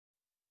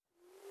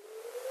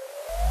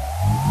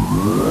What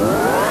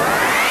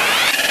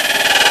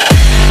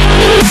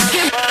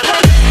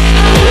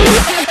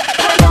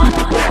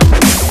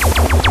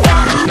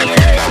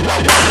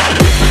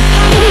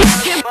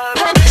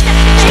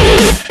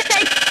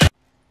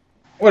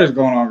is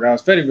going on,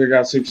 guys?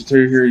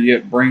 FettyBigGuy62 here,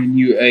 yet bringing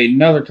you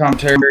another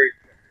commentary.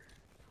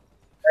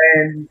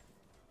 And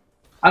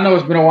I know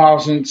it's been a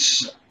while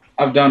since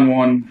I've done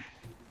one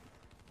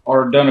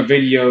or done a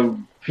video,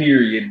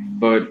 period.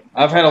 But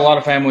I've had a lot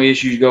of family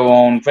issues go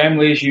on.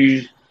 Family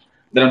issues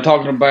that I'm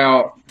talking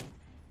about.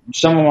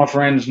 Some of my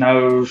friends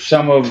know.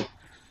 Some of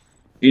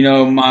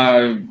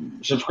my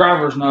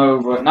subscribers know,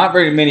 but not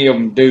very many of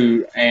them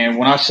do. And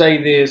when I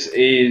say this,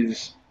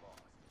 is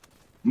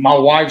my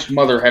wife's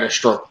mother had a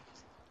stroke.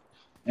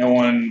 And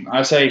when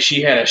I say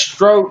she had a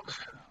stroke,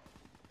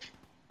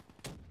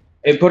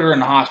 it put her in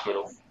the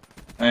hospital.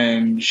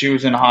 And she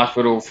was in the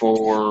hospital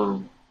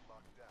for,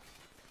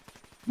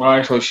 well,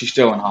 actually, she's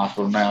still in the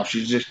hospital now.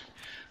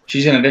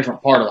 She's in a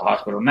different part of the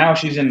hospital. Now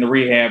she's in the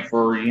rehab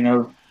for,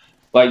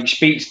 like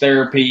speech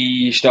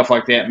therapy, stuff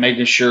like that,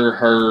 making sure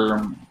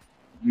her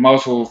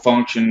muscle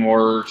function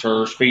works,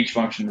 her speech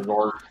function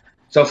works,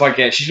 stuff like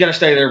that. She's got to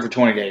stay there for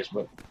 20 days.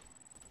 But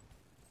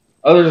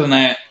other than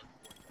that,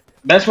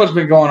 that's what's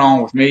been going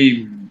on with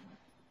me.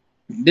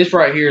 This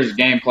right here is a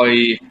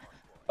gameplay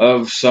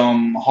of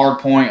some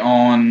Hardpoint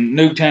on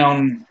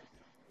Nuketown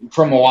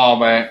from a while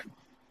back.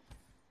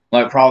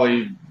 Like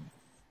probably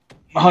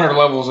 100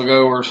 levels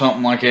ago or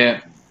something like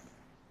that.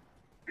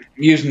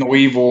 Using the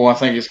Weevil, I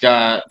think it's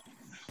got,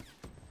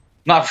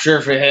 not for sure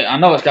if it had, I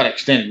know it's got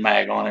extended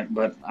mag on it,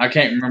 but I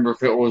can't remember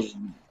if it was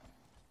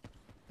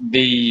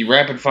the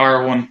rapid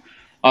fire one.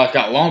 It's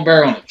got long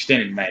barrel and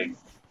extended mag.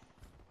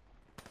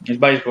 It's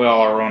basically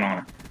all I run on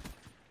it.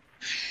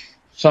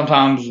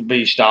 Sometimes it'll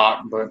be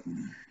stock, but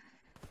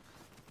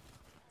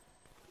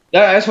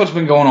that's what's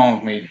been going on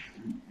with me.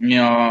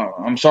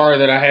 I'm sorry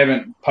that I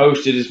haven't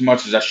posted as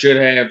much as I should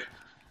have,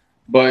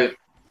 but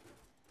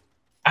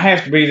I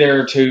have to be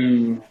there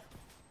to,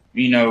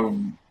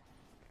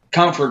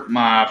 comfort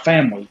my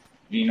family,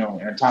 in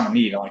a time of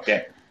need like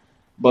that.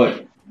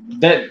 But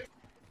that,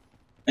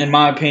 in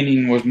my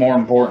opinion, was more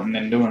important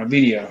than doing a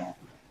video.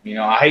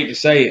 I hate to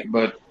say it,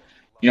 but,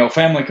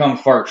 family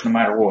comes first no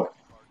matter what.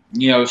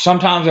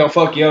 Sometimes they'll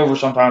fuck you over,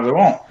 sometimes they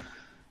won't.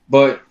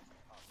 But,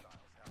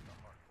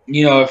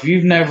 if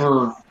you've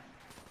never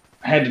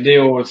had to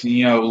deal with,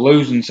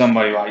 losing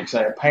somebody like,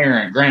 say, a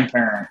parent,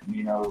 grandparent,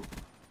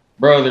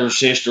 brother,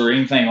 sister,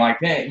 anything like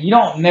that, you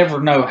don't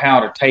never know how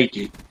to take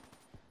it.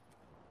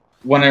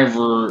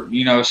 Whenever,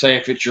 say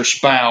if it's your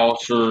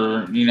spouse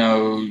or,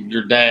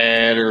 your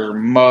dad or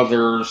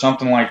mother or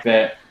something like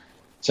that,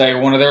 say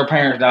one of their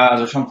parents dies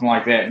or something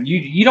like that, and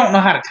you don't know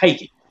how to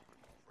take it.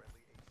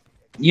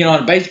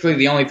 And basically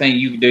the only thing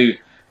you can do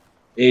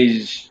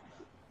is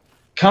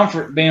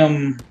comfort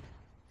them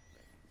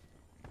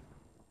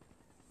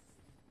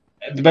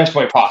the best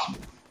way possible.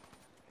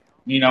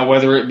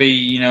 Whether it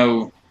be,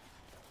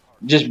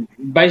 just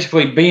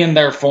basically being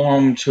there for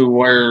them to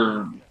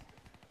where,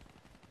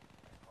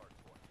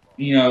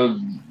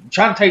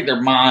 try to take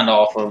their mind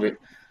off of it.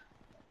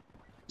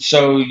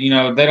 So,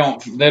 they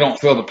don't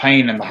feel the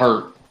pain and the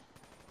hurt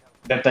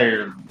that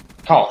they're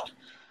caused.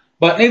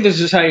 But needless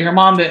to say, her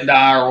mom didn't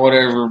die or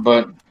whatever,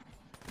 but,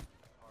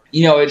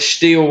 it's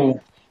still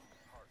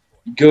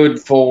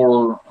good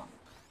for,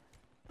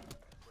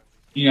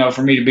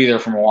 for me to be there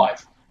for my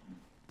wife.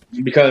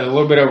 Because a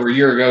little bit over a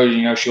year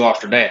ago, she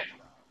lost her dad.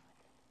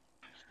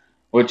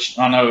 Which,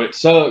 I know it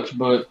sucks,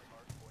 but,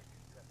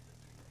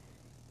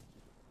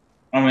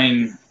 I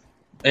mean,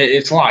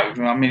 it's life.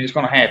 I mean, it's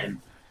going to happen.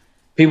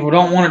 People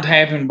don't want it to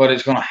happen, but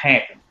it's going to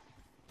happen.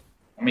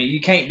 I mean, you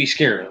can't be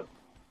scared of it.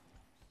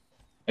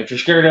 If you're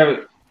scared of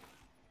it,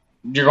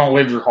 you're going to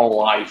live your whole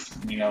life,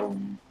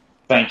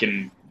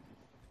 thinking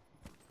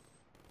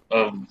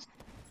of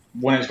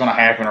when it's going to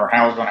happen or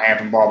how it's going to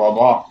happen, blah, blah,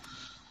 blah.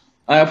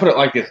 I put it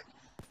like this.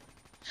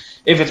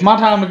 If it's my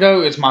time to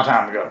go, it's my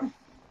time to go.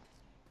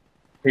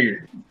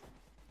 Period.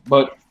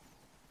 But,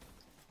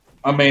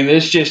 I mean,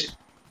 it's just,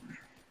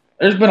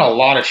 there's been a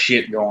lot of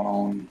shit going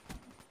on.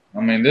 I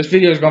mean, this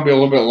video is going to be a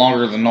little bit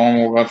longer than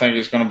normal. I think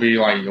it's going to be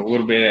like a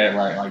little bit at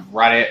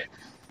right at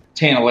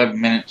 10, 11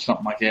 minutes,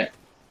 something like that.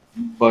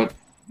 But,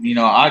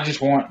 I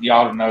just want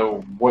y'all to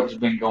know what's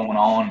been going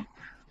on,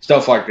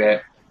 stuff like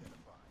that.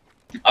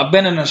 I've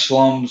been in the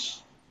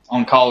slums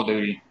on Call of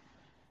Duty,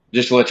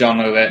 just to let y'all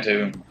know that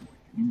too.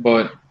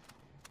 But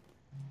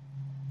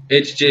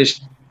it's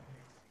just,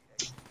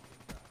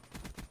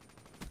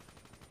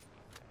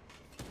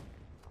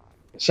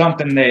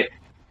 something that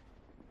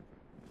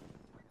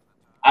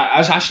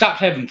I stopped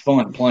having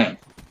fun playing.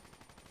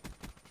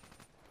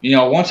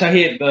 Once I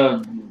hit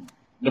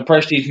the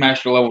Prestige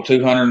Master level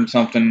 200 and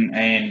something,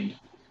 and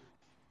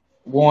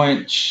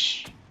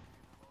once,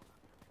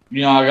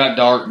 I got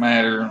Dark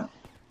Matter,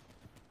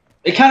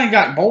 it kind of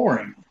got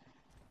boring.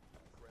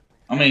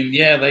 I mean,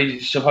 yeah, they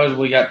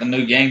supposedly got the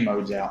new game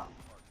modes out.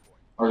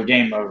 Or the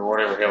game mode, or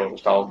whatever the hell it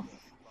was called.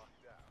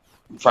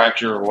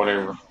 Fracture, or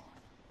whatever.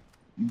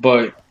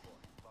 But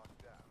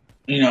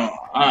You know,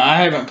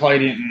 I haven't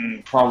played it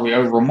in probably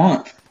over a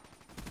month.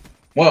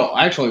 Well,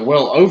 actually,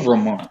 well over a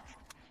month.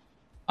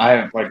 I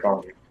haven't played Call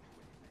of Duty.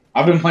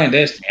 I've been playing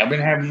Destiny. I've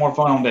been having more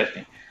fun on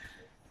Destiny.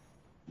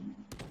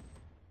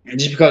 And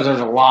just because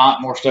there's a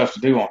lot more stuff to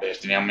do on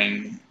Destiny. I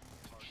mean,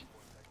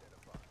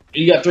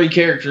 you got three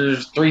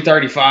characters,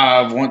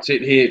 335 once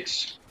it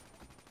hits.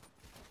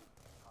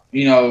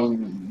 You know,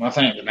 I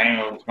think the name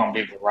of it's going to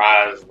be the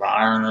Rise of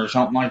Iron or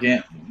something like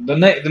that. The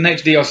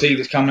next DLC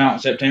that's coming out in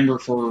September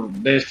for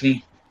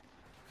Destiny,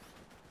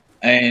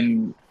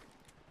 and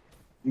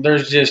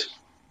there's just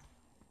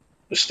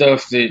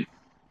stuff that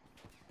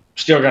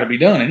still got to be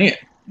done in it.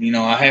 You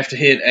know, I have to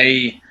hit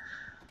a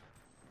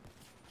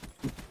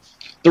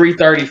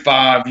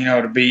 335, you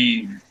know, to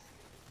be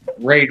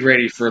raid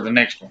ready for the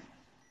next one,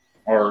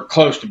 or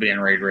close to being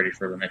raid ready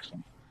for the next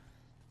one.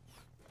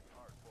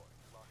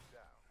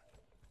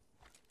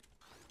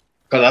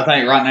 Because I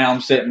think right now I'm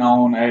sitting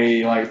on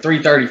a like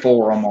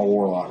 334 on my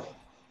Warlock.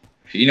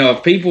 You know,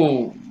 if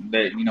people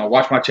that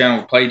watch my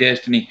channel play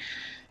Destiny,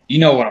 you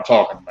know what I'm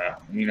talking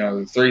about. You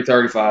know,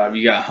 335.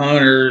 You got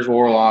hunters,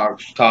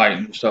 warlocks,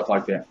 titans, stuff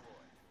like that.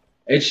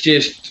 It's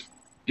just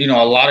a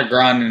lot of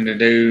grinding to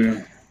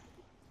do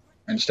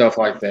and stuff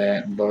like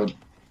that. But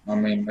I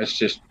mean, that's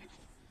just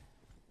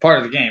part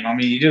of the game. I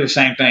mean, you do the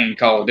same thing in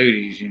Call of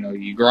Duties. You know,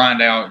 you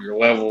grind out your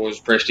levels,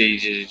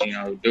 prestiges. You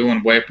know,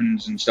 doing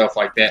weapons and stuff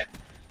like that.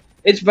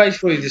 It's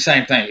basically the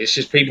same thing. It's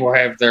just people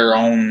have their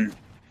own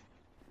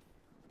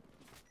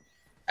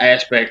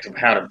aspect of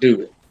how to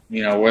do it.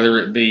 You know, whether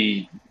it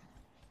be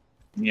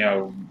you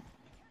know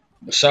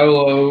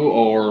solo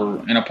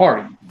or in a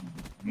party.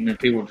 I mean,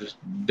 people just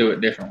do it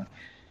differently.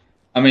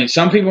 I mean,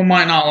 some people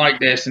might not like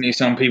Destiny.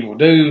 Some people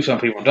do. Some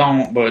people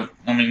don't. But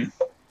I mean,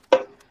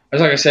 it's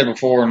like I said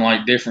before, in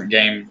like different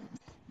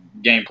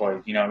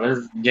gameplay. You know,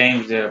 there's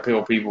games that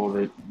appeal to people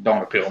that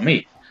don't appeal to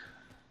me.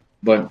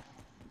 But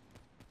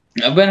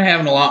I've been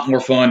having a lot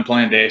more fun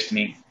playing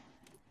Destiny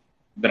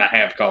than I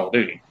have Call of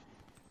Duty.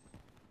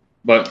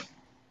 But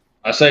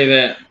I say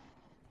that,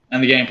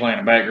 and the gameplay in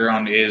the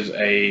background is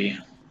a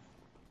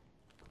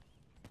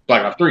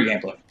Black Ops 3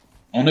 gameplay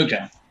on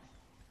Nuketown.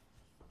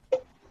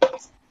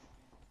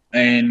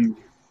 And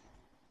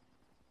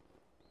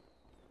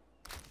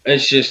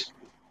it's just,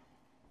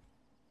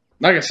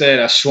 like I said,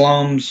 a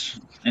slums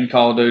in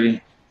Call of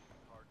Duty.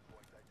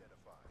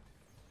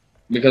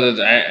 Because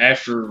it's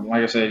after,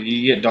 like I said,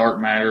 you get dark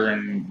matter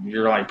and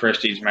you're like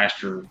prestige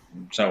master,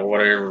 so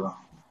whatever.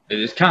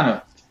 It's kind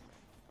of,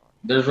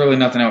 there's really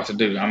nothing else to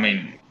do. I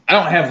mean, I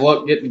don't have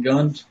luck getting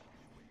guns.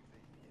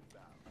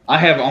 I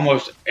have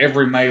almost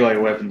every melee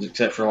weapons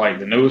except for like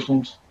the newest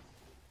ones.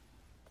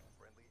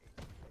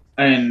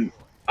 And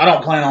I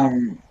don't plan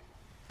on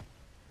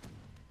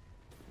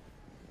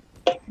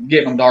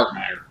getting them dark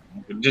matter.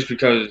 Just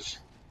because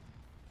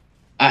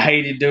I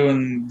hated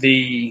doing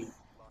the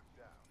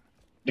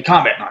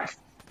combat knife.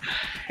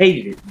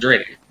 Hated it,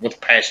 dreaded it with a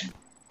passion.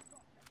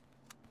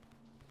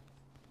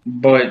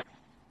 But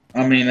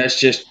I mean, that's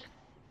just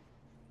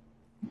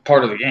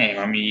part of the game.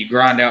 I mean, you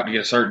grind out to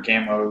get a certain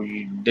camo.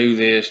 You do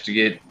this to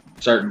get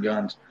certain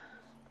guns.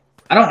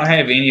 I don't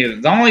have any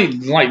of the only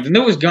like the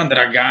newest gun that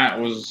I got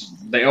was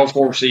the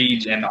L4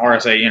 Siege and the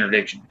RSA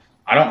Interdiction.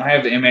 I don't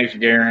have the MX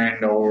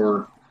Garand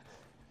or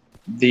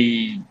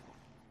the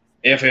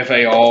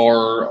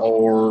FFAR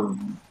or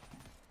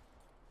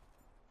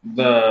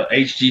the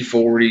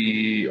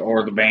HG40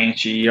 or the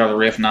Banshee or the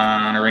Rif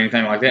 9 or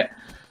anything like that.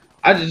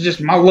 I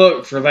just my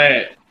luck for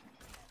that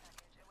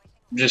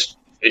just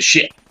is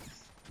shit.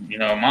 You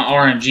know, my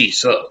RNG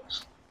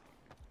sucks.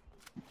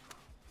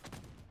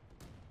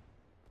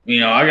 You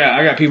know, I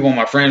got people on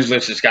my friends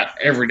list that's got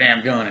every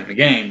damn gun in the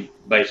game,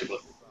 basically.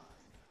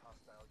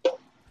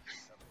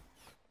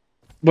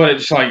 But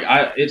it's like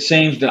it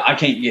seems that I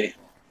can't get it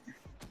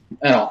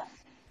at all.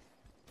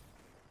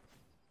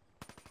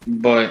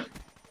 But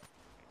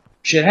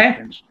shit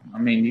happens. I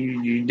mean,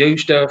 you do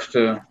stuff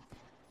to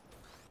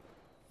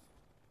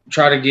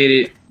try to get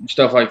it and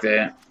stuff like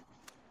that.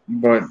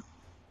 But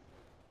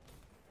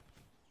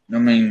I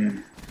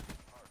mean,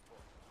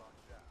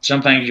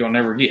 some things you'll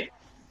never get.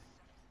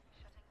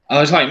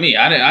 It's like me.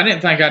 I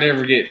didn't think I'd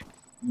ever get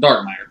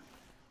dark matter.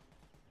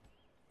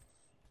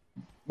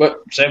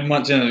 But 7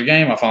 months into the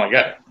game, I finally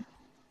got it.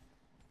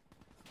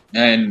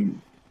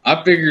 And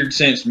I figured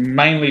since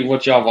mainly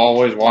what y'all have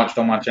always watched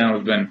on my channel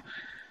has been,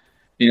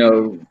 you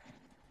know,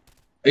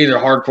 either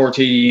hardcore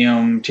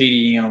TDM,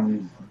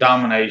 TDM,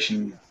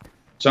 domination,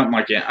 something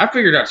like that. I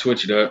figured I'd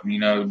switch it up, you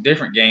know,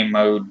 different game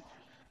mode.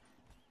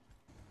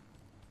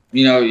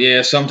 You know,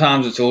 yeah,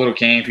 sometimes it's a little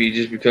campy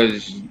just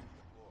because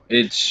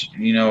it's,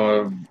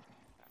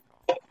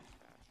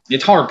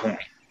 it's Hardpoint.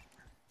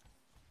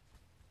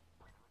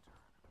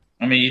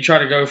 I mean, you try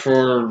to go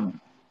for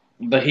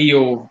the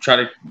heal, try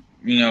to,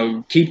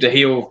 keep the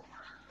heal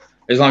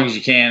as long as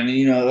you can.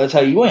 You know, that's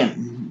how you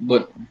win.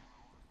 But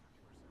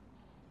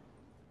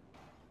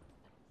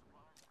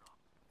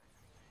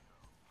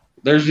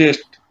there's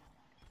just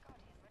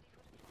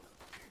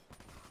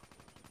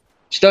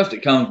stuff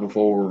that comes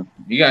before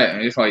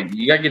it's like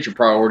you got to get your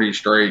priorities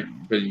straight,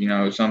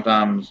 because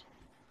sometimes,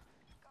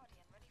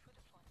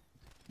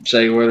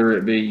 say, whether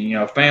it be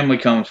family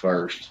comes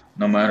first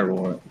no matter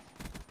what.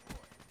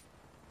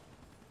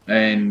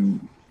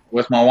 And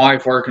with my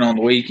wife working on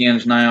the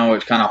weekends now,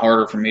 it's kind of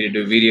harder for me to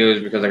do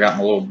videos because I got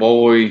my little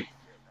boy,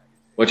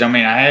 which, I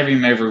mean, I have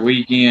him every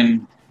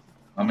weekend.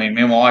 I mean,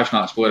 me and my wife's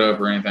not split up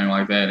or anything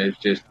like that. It's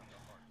just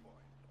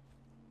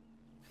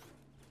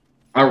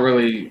I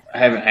really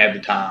haven't had the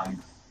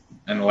time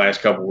in the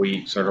last couple of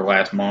weeks or the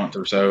last month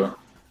or so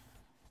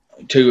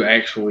to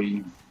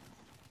actually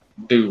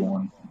do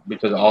one,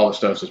 because of all the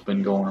stuff that's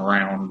been going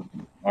around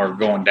or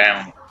going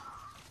down,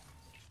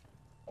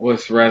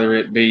 with rather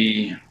it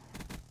be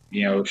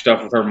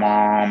stuff with her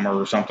mom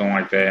or something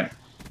like that.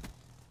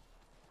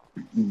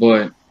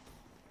 But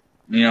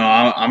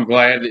I'm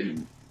glad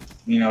that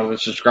the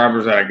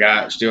subscribers that I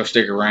got still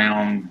stick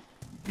around,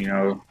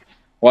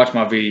 watch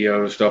my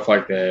videos, stuff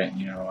like that.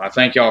 I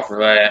thank y'all for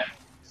that.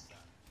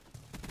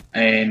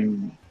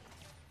 And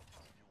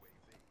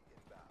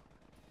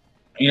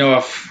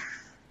if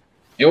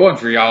it wasn't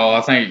for y'all,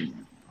 I think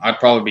I'd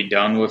probably be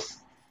done with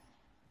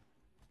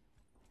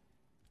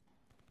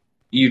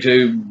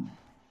YouTube.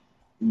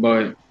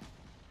 But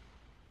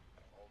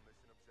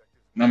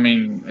I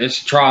mean,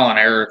 it's a trial and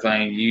error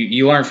thing.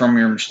 You learn from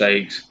your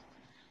mistakes.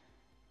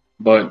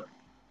 But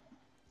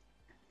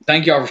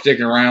thank y'all for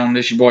sticking around.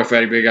 This is your boy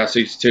Fatty Big Guy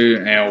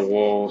 62, and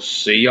we'll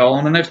see y'all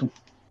on the next one.